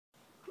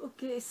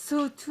Okay,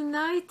 so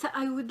tonight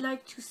I would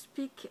like to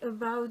speak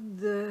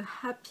about the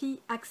happy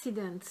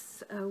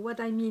accidents. What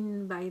I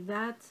mean by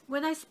that.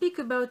 When I speak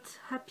about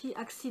happy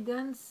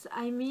accidents,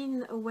 I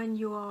mean when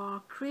you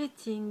are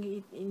creating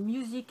it in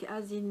music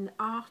as in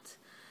art,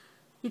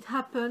 it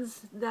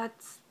happens that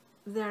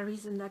there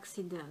is an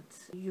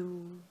accident.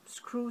 You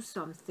screw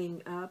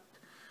something up,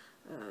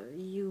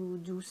 you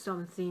do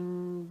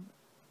something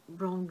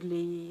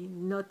wrongly,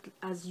 not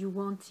as you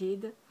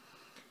wanted.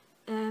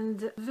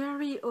 And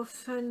very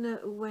often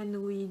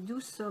when we do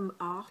some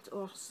art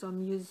or some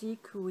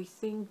music, we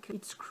think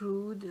it's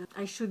screwed,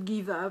 I should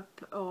give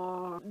up,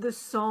 or the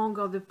song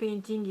or the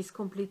painting is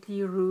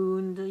completely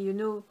ruined, you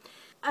know.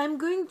 I'm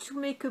going to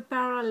make a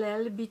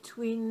parallel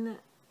between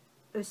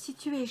a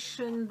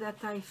situation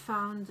that I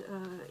found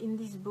in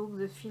this book,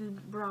 the Phil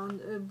Brown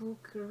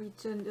book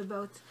written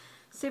about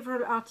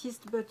several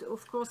artists, but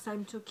of course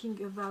I'm talking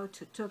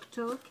about Talk,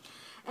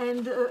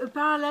 and a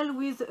parallel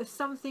with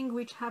something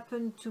which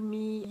happened to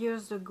me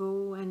years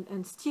ago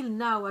and still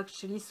now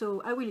actually,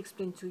 so I will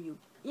explain to you.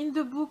 In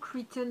the book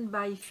written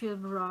by Phil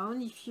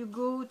Brown, if you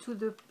go to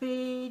the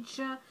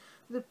page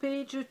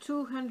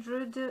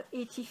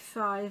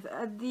 285,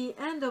 at the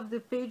end of the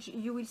page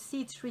you will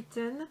see it's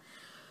written,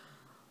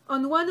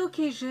 on one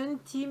occasion,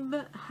 Tim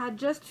had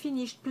just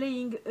finished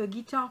playing a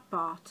guitar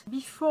part.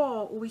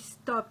 Before we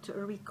stopped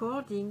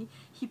recording,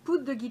 he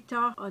put the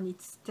guitar on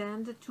its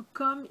stand to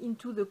come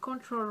into the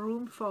control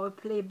room for a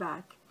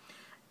playback.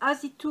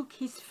 As he took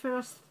his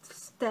first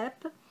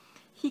step,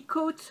 he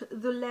caught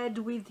the lead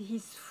with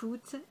his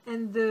foot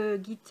and the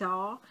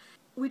guitar,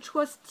 which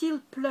was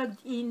still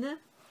plugged in,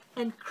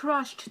 and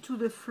crashed to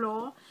the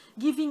floor,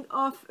 giving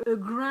off a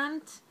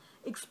grand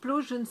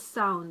explosion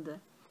sound.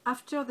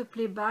 After the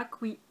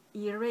playback, we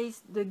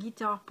erased the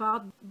guitar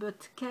part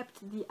but kept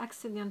the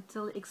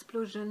accidental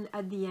explosion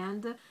at the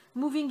end,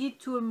 moving it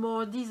to a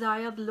more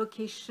desired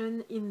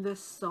location in the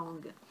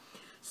song.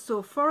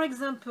 So, for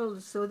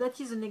example, so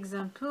that is an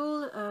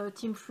example.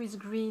 Tim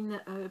Friese-Greene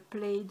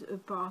played a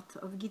part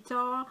of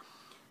guitar,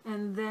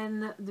 and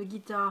then the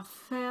guitar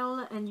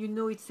fell, and you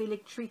know it's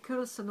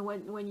electrical, so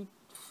when it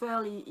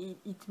fell,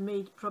 it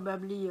made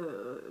probably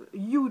a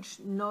huge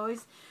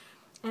noise.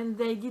 And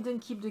they didn't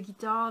keep the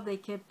guitar, they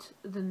kept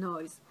the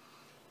noise.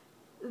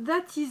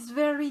 That is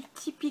very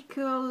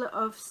typical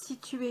of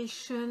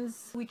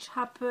situations which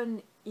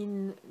happen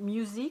in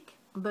music,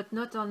 but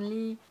not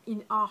only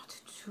in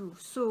art too.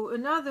 So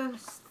another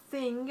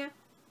thing,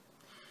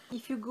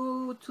 if you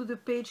go to the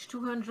page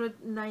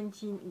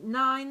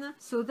 299,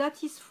 so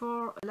that is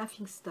for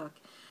Laughingstock.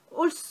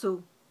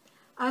 Also,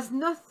 as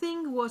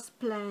nothing was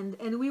planned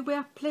and we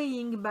were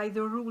playing by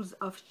the rules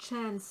of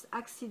chance,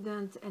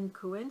 accident and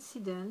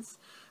coincidence,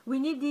 we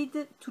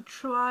needed to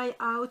try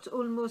out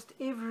almost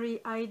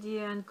every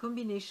idea and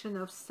combination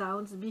of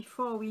sounds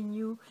before we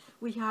knew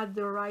we had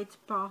the right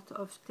part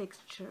of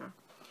texture.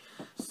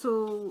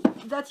 So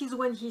that is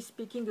when he's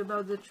speaking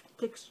about the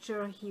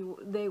texture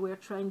they were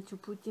trying to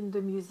put in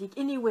the music.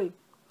 Anyway,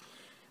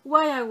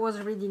 why I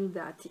was reading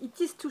that? It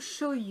is to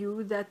show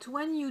you that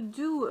when you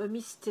do a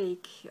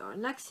mistake or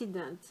an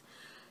accident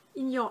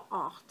in your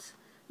art,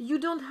 you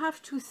don't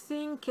have to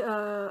think,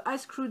 I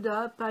screwed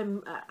up,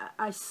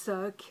 I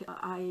suck,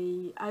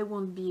 I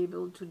won't be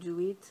able to do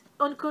it.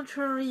 On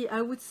contrary,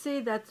 I would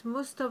say that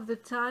most of the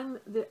time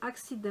the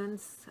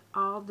accidents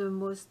are the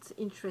most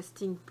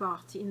interesting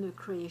part in the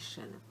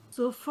creation.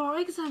 So, for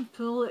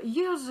example,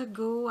 years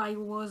ago I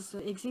was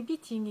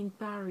exhibiting in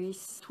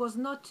Paris. It was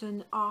not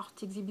an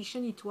art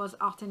exhibition, it was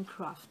art and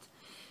craft.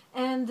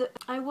 And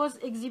I was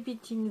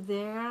exhibiting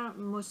there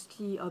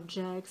mostly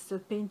objects,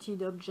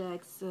 painted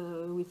objects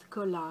with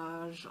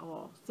collage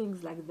or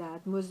things like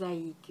that,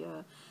 mosaic,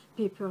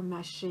 paper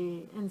mache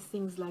and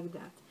things like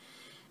that.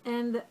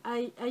 And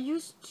I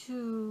used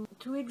to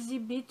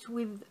exhibit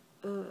with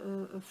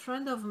a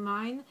friend of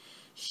mine.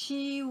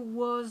 She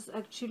was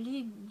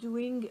actually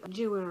doing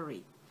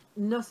jewelry.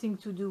 Nothing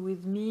to do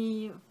with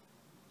me.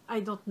 I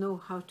don't know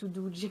how to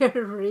do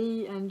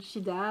jewelry, and she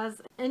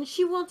does. And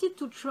she wanted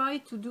to try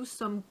to do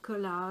some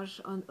collage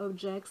on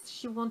objects.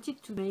 She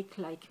wanted to make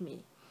like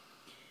me.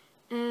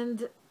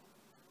 And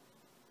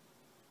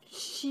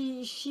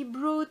she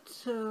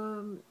brought,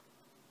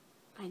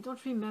 I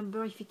don't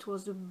remember if it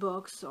was a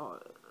box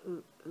or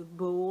a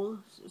bowl,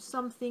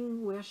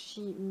 something where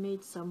she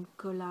made some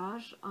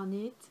collage on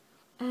it.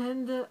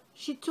 And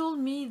she told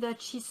me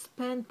that she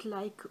spent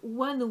like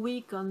 1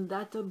 week on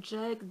that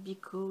object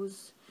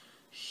because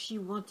she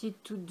wanted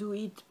to do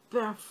it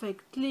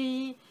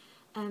perfectly,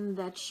 and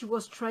that she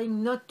was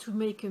trying not to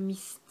make a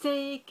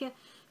mistake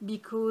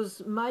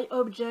because my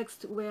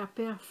objects were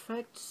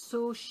perfect,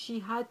 so she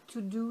had to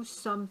do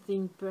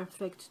something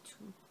perfect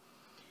too.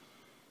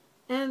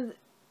 And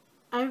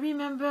I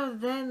remember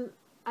then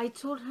I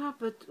told her,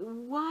 but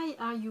why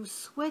are you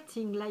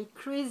sweating like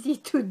crazy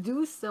to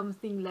do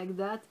something like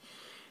that?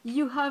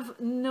 You have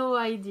no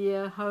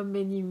idea how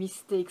many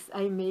mistakes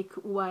I make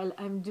while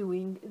I'm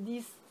doing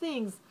these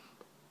things.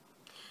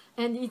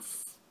 And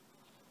it's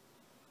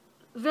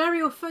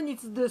very often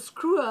it's the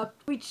screw up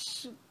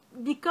which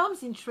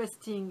becomes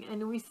interesting,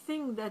 and we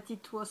think that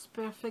it was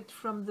perfect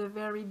from the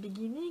very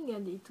beginning,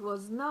 and it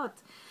was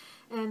not.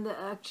 And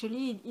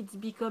actually it's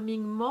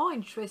becoming more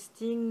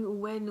interesting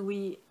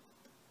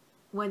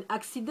when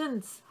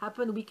accidents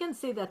happen. We can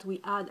say that we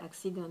had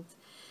accident,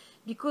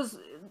 because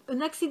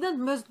an accident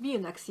must be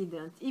an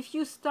accident. If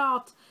you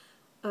start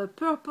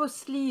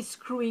purposely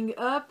screwing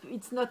up,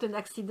 it's not an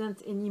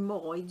accident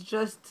anymore, it's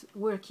just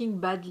working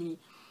badly.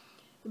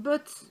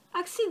 But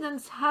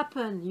accidents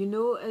happen, you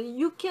know.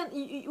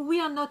 We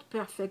are not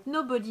perfect,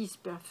 nobody is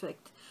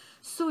perfect,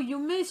 so you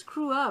may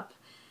screw up.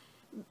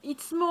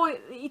 It's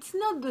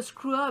not the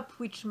screw up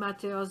which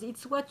matters,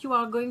 it's what you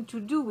are going to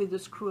do with the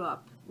screw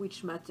up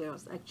which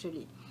matters,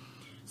 actually.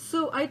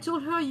 So I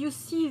told her, you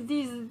see,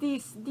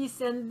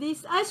 this and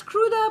this, I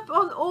screwed up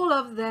on all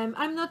of them.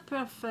 I'm not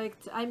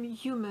perfect, I'm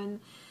human,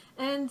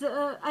 and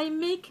I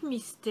make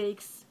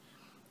mistakes,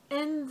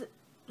 and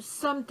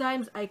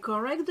sometimes I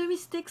correct the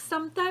mistake,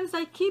 sometimes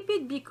I keep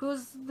it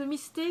because the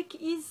mistake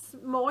is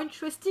more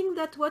interesting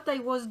than what I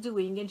was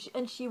doing.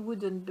 And she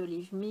wouldn't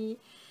believe me,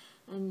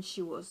 and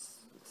she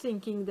was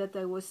thinking that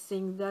I was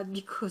saying that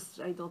because,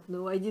 I don't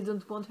know, I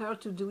didn't want her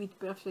to do it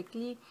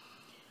perfectly.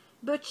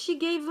 But she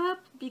gave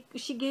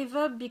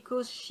up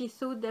because she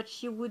thought that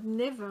she would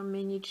never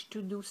manage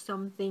to do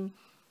something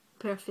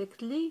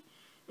perfectly.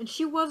 And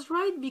she was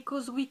right,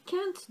 because we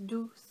can't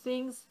do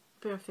things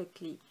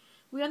perfectly.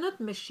 We are not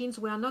machines,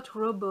 we are not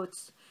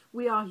robots,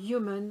 we are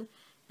human.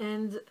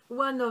 And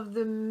one of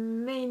the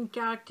main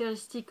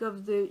characteristics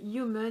of the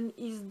human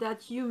is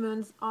that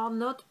humans are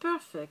not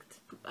perfect.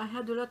 I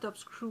had a lot of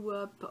screw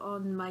up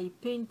on my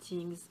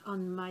paintings,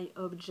 on my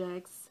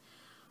objects,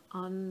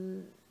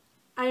 on...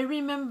 I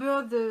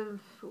remember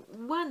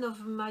one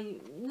of my,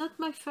 not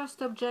my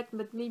first object,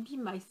 but maybe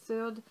my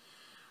third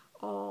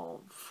or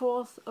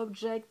fourth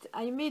object.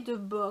 I made a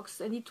box,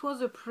 and it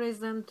was a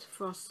present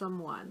for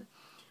someone.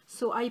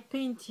 So I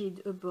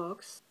painted a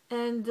box,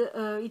 and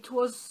it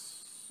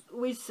was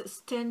with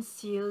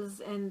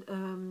stencils, and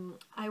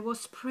I was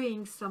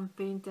spraying some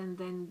paint and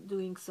then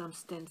doing some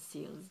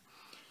stencils.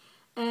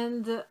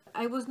 And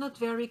I was not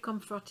very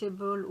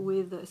comfortable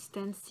with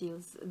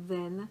stencils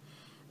then.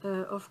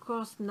 Of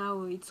course,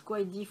 now it's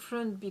quite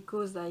different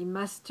because I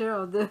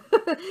master the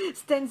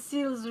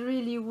stencils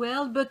really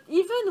well. But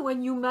even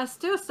when you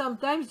master,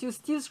 sometimes you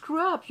still screw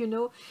up, you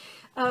know.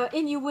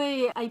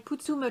 Anyway, I put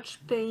too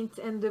much paint,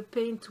 and the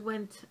paint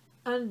went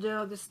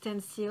under the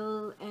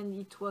stencil, and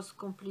it was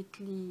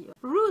completely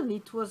ruined.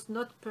 It was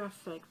not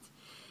perfect.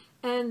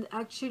 And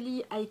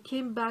actually, I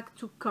came back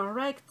to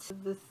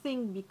correct the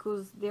thing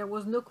because there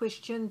was no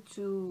question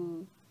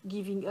to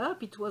giving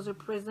up. It was a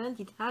present,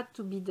 it had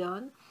to be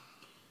done.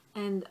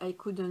 And I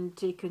couldn't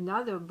take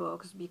another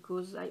box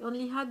because I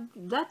only had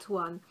that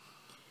one.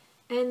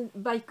 And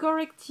by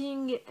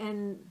correcting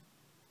and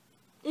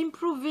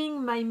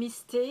improving my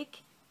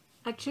mistake,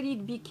 actually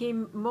it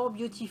became more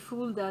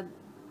beautiful than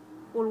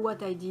all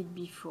what I did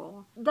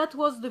before. That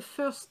was the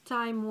first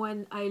time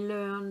when I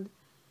learned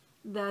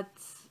that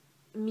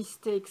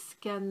mistakes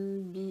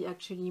can be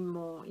actually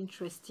more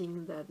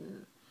interesting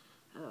than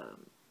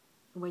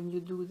when you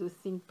do the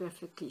thing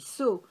perfectly.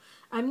 So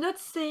I'm not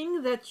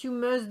saying that you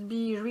must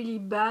be really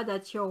bad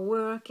at your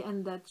work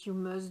and that you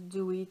must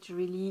do it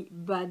really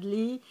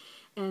badly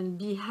and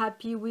be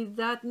happy with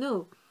that.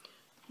 No,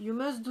 you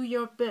must do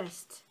your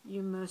best.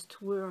 You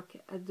must work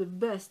at the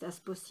best as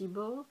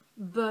possible.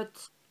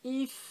 But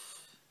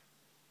if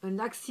an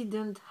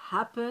accident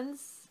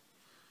happens,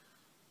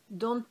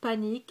 don't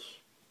panic.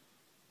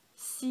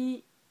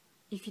 See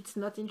if it's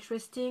not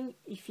interesting.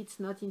 If it's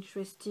not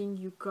interesting,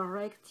 you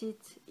correct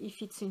it.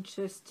 If it's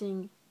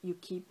interesting, you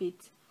keep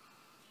it.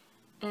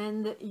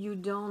 And you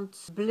don't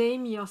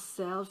blame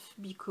yourself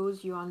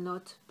because you are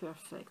not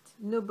perfect.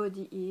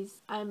 Nobody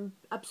is. I'm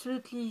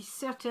absolutely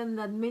certain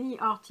that many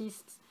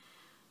artists,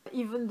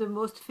 even the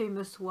most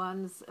famous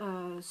ones,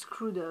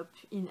 screwed up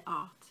in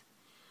art.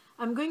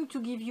 I'm going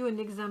to give you an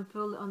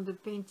example on the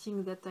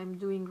painting that I'm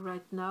doing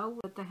right now,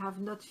 that I have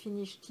not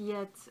finished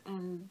yet,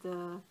 and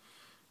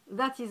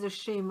that is a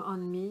shame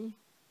on me.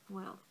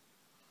 Well,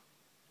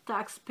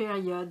 tax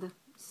period,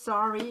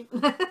 sorry.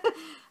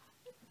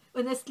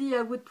 Honestly,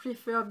 I would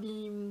prefer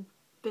being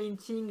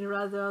painting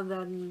rather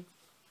than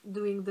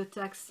doing the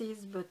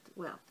taxes, but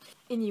well.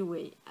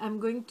 Anyway, I'm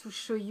going to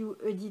show you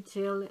a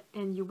detail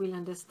and you will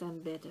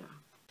understand better.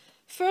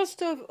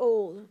 First of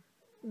all,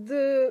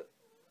 the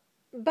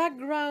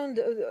background,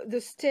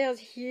 the stairs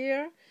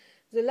here.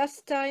 The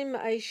last time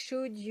I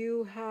showed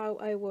you how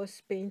I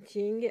was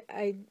painting,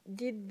 I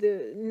did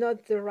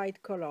not the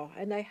right color,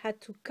 and I had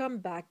to come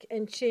back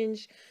and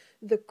change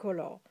the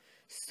color.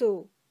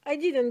 So I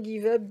didn't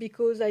give up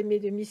because I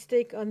made a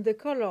mistake on the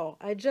color.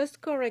 I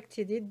just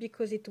corrected it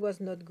because it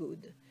was not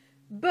good.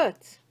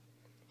 But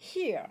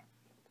here,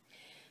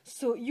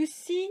 so you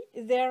see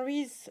there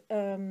is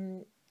a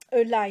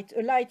light.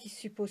 A light is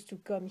supposed to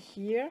come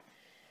here.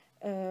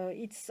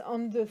 It's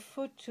on the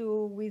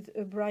photo with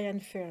Brian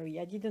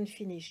Ferry. I didn't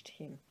finish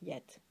him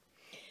yet.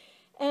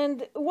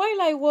 And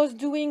while I was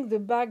doing the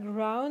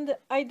background,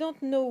 I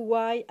don't know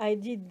why I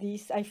did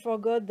this. I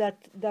forgot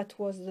that that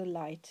was the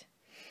light.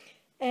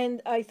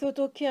 And I thought,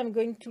 okay, I'm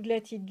going to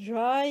let it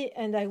dry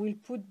and I will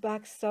put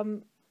back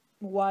some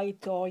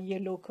white or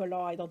yellow color.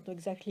 I don't know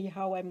exactly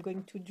how I'm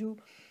going to do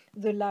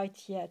the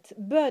light yet.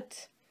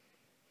 But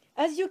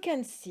as you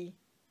can see,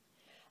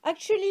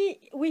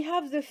 actually we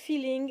have the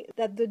feeling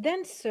that the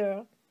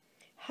dancer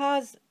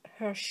has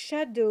her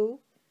shadow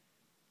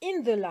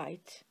in the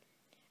light.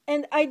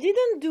 And I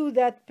didn't do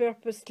that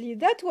purposely.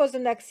 That was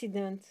an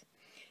accident.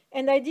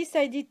 And I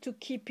decided to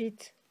keep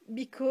it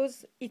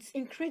because it's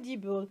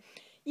incredible.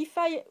 If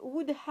I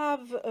would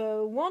have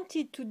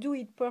wanted to do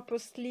it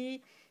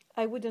purposely,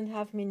 I wouldn't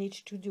have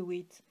managed to do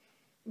it.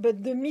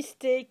 But the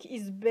mistake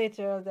is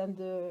better than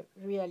the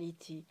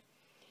reality.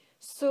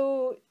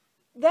 So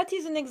that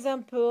is an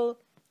example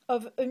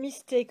of a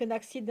mistake, an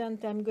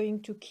accident I'm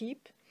going to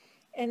keep.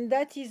 And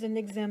that is an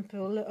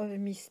example of a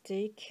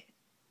mistake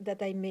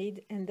that I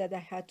made and that I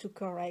had to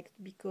correct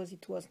because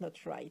it was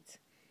not right.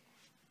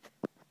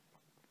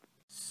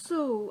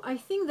 So I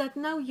think that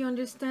now you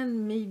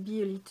understand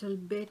maybe a little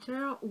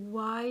better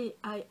why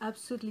I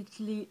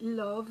absolutely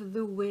love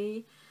the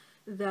way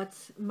that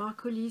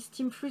Hollis,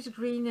 Tim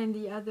Friese-Greene and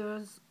the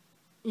others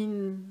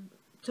in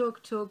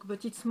Talk,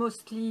 but it's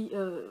mostly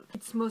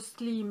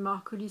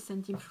Hollis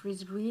and Tim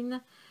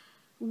Friese-Greene.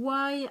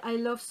 Why I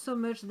love so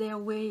much their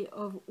way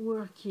of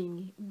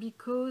working,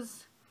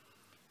 because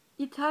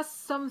it has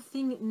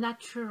something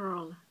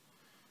natural.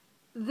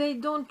 They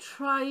don't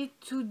try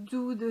to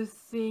do the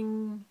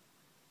thing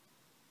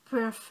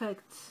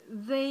perfect.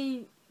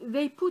 They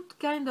put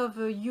kind of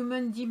a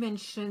human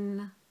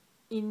dimension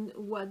in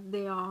what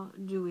they are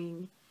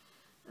doing.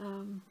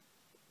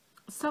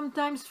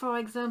 Sometimes, for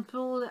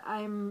example,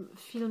 I'm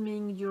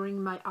filming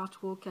during my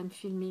artwork, I'm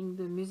filming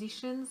the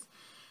musicians,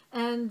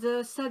 and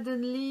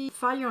suddenly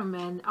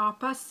firemen are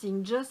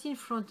passing just in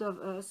front of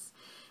us,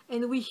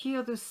 and we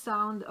hear the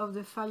sound of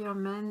the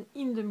firemen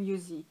in the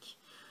music.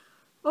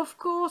 Of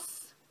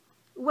course,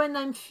 when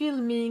I'm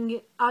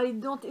filming, I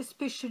don't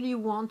especially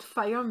want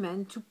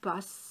firemen to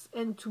pass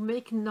and to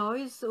make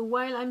noise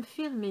while I'm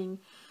filming,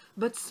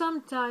 but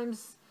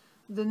sometimes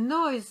the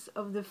noise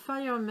of the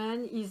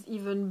firemen is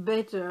even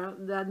better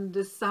than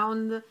the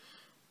sound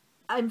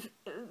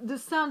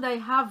I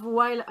have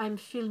while I'm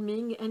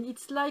filming, and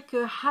it's like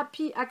a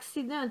happy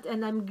accident,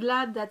 and I'm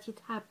glad that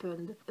it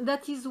happened.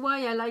 That is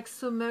why I like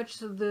so much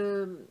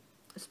the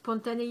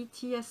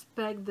spontaneity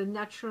aspect, the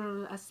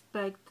natural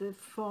aspect, a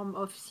form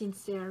of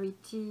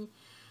sincerity,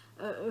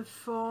 a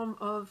form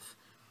of...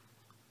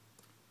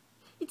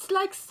 It's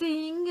like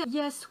saying,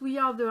 yes, we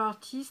are the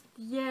artist,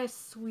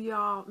 yes, we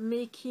are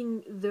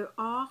making the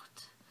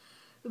art,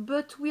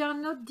 but we are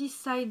not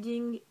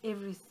deciding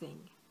everything.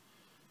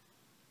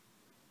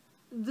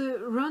 The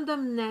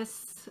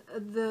randomness,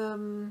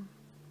 the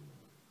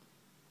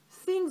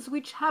things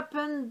which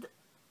happened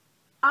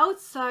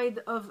outside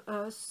of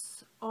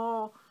us,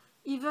 or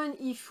even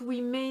if we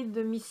made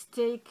the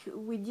mistake,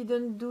 we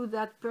didn't do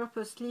that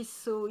purposely,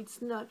 so it's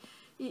not,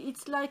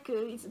 it's like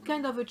it's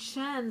kind of a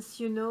chance,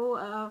 you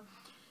know.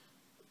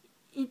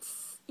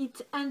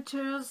 It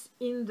enters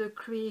in the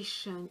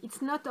creation.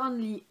 It's not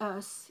only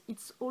us,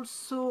 it's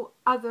also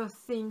other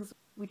things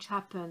which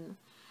happen.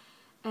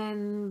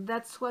 And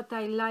that's what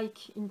I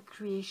like in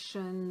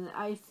creation.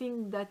 I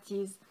think that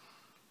is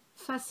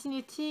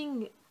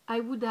fascinating. I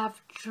would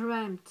have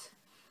dreamt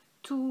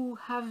to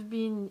have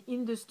been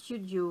in the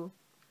studio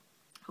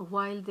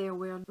while they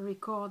were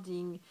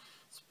recording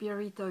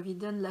Spirit of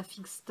Eden,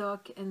 Laughing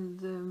Stock and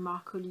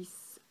the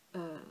Hollis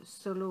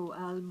solo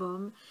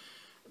album,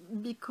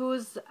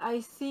 because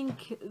I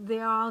think they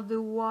are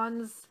the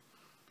ones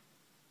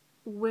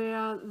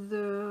where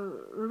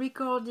the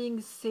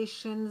recording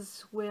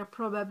sessions were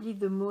probably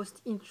the most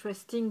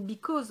interesting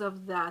because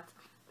of that.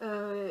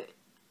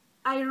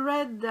 I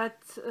read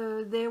that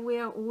they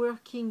were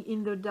working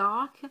in the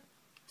dark,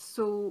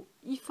 so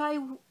if I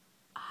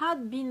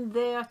had been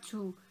there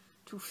to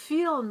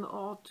film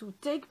or to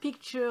take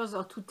pictures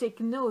or to take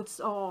notes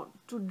or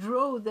to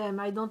draw them,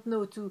 I don't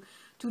know, to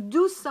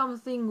do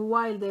something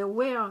while they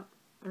were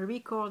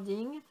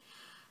recording,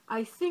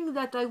 I think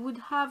that I would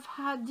have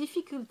had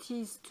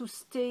difficulties to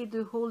stay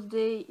the whole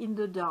day in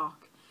the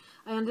dark.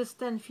 I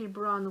understand Phil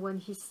Brown when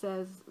he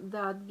says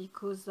that,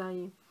 because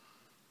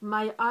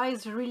my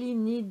eyes really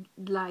need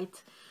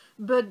light.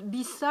 But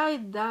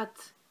beside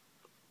that,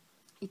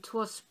 it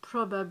was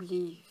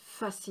probably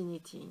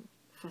fascinating.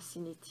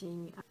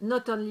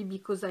 Not only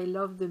because I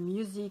love the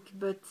music,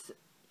 but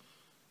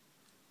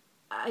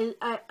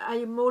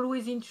I'm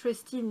always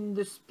interested in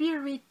the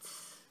spirit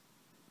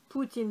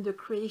put in the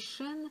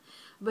creation,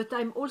 but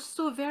I'm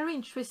also very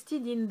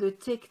interested in the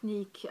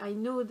technique. I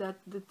know that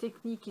the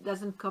technique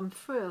doesn't come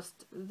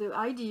first. The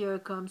idea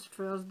comes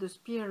first, the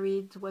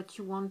spirit, what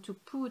you want to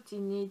put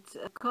in it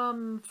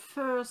come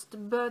first,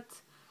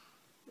 but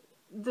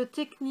the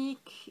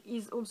technique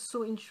is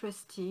also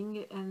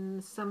interesting,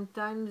 and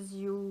sometimes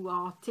you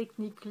are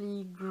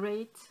technically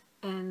great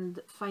And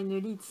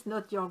finally, it's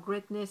not your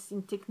greatness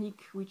in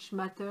technique which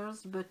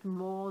matters, but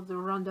more the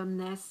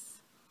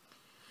randomness.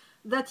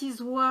 That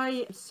is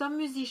why some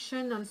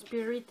musicians on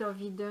Spirit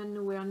of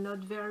Eden were not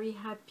very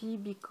happy,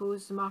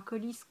 because Mark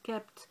Hollis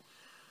kept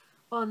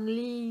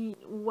only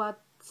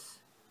what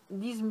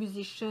these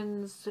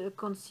musicians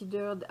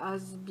considered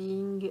as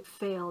being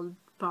failed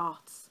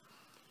parts.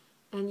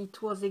 And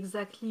it was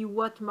exactly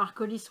what Mark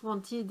Hollis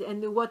wanted,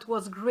 and what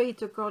was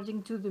great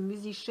according to the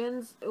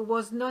musicians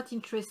was not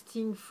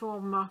interesting for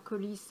Mark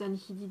Hollis, and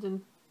he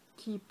didn't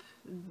keep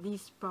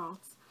these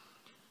parts.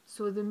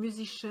 So the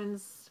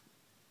musicians,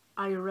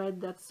 I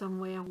read that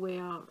somewhere, were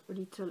a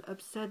little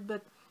upset,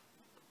 but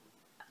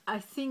I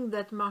think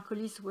that Mark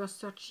Hollis were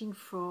searching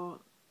for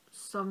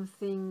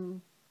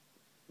something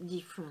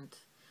different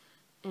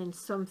and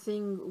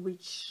something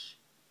which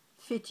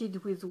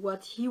fitted with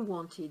what he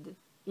wanted,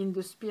 in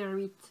the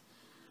spirit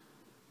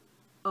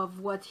of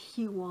what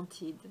he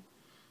wanted.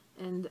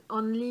 And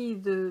only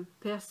the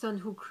person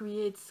who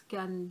creates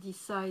can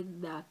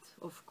decide that,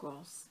 of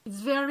course.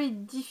 It's very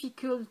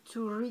difficult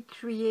to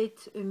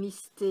recreate a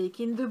mistake.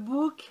 In the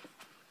book,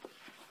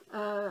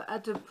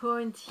 at a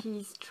point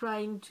he's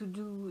trying to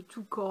do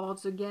 2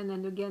 chords again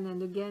and again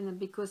and again,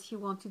 because he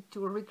wanted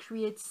to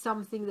recreate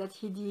something that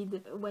he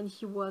did when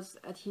he was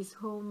at his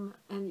home,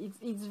 and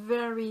it's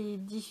very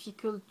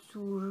difficult to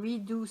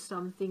redo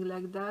something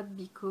like that,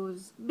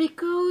 because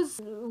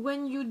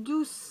when you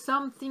do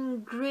something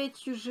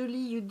great, usually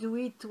you do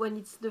it when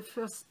it's the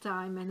first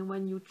time, and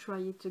when you try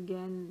it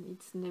again,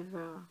 it's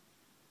never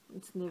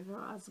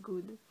as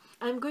good.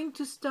 I'm going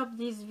to stop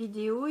this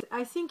video.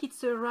 I think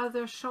it's a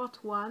rather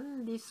short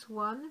one, this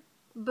one,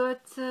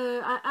 but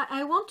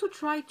I want to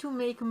try to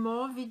make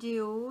more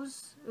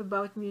videos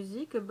about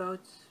music, about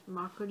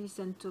Mark Hollis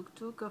and Tuk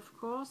Tuk, of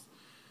course,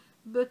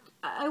 but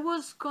I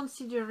was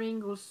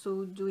considering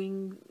also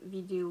doing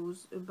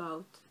videos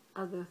about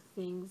other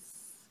things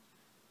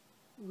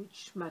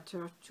which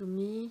matter to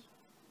me.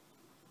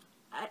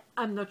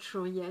 I'm not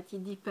sure yet.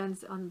 It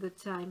depends on the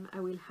time I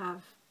will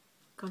have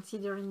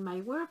considering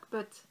my work,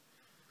 but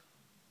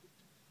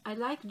I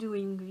like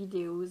doing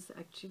videos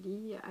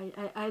actually.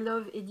 I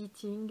love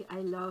editing, I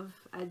love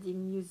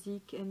adding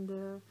music,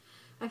 and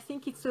I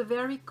think it's a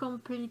very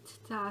complete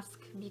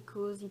task,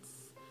 because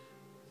it's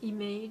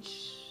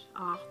image,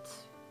 art,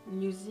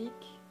 music,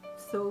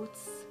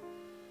 thoughts,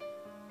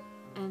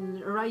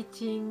 and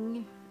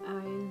writing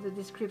in the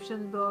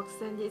description box,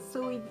 and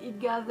so it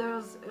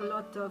gathers a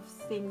lot of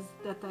things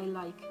that I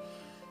like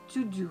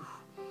to do.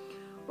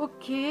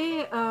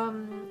 Okay,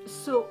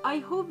 so I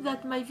hope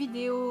that my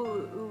video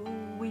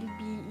will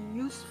be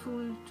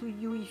useful to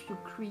you if you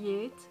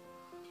create,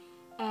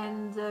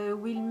 and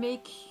will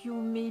make you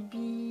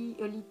maybe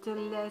a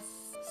little less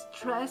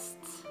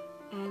stressed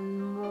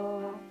and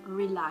more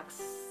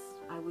relaxed,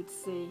 I would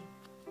say.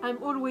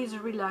 I'm always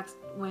relaxed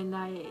when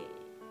I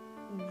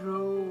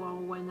draw or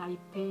when I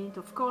paint.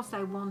 Of course,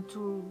 I want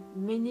to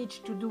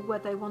manage to do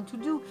what I want to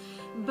do,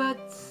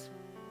 but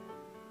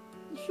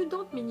if you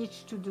don't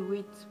manage to do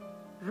it,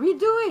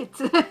 redo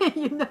it.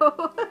 You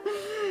know,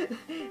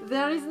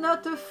 there is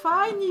not a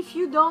fine if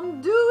you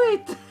don't do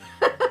it.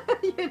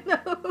 You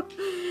know,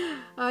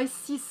 I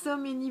see so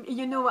many,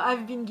 you know,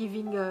 I've been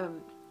giving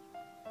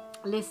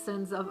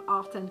lessons of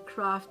art and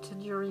craft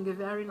during a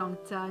very long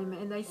time,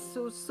 and I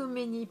saw so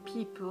many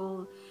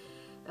people,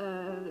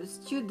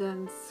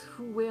 students,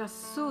 who were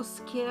so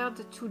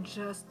scared to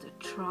just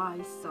try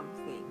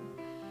something.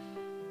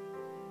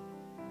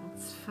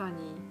 It's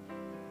funny.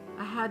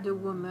 I had a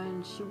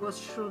woman, she was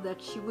sure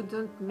that she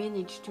wouldn't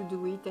manage to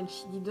do it, and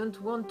she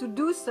didn't want to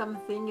do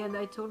something, and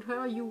I told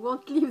her, you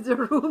won't leave the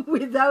room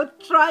without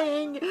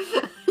trying.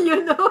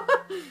 You know,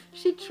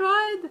 she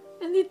tried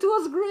and it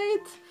was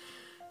great.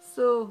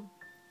 So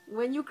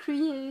when you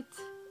create,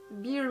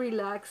 be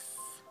relaxed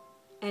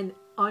and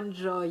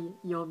enjoy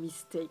your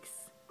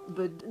mistakes,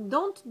 but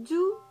don't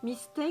do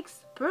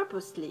mistakes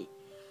purposely.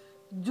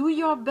 Do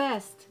your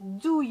best,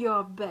 do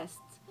your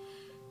best,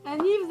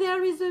 and if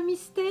there is a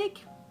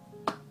mistake,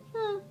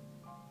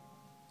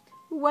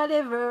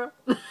 whatever.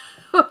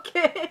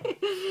 Okay,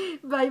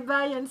 bye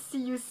bye and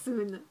see you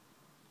soon.